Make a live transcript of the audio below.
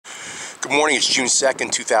Good morning, it's June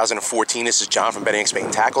 2nd, 2014. This is John from Betting X Bait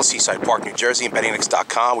and Tackle, Seaside Park, New Jersey, and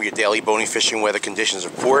BettingX.com with your daily boating, fishing, weather conditions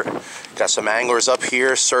report. Got some anglers up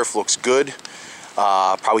here. Surf looks good.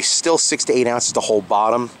 Probably still 6 to 8 ounces to hold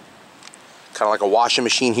bottom. Kind of like a washing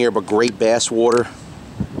machine here, but great bass water.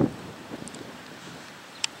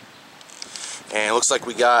 And it looks like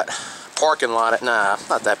we got parking lot. Nah,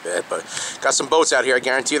 not that bad, but got some boats out here. I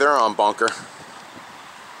guarantee they're on bunker.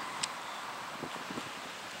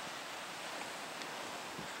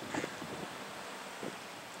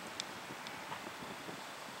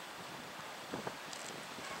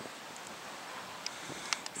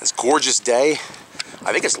 It's a gorgeous day.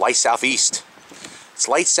 I think it's light southeast. It's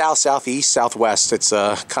light south, southeast, southwest. It's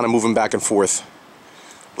kind of moving back and forth.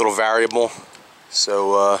 A little variable.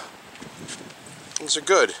 So things are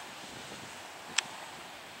good.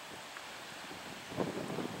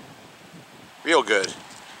 Real good.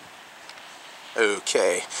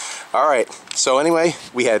 Okay. Alright. So anyway,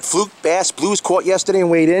 we had fluke bass, blues caught yesterday and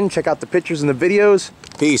weighed in. Check out the pictures and the videos.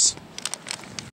 Peace.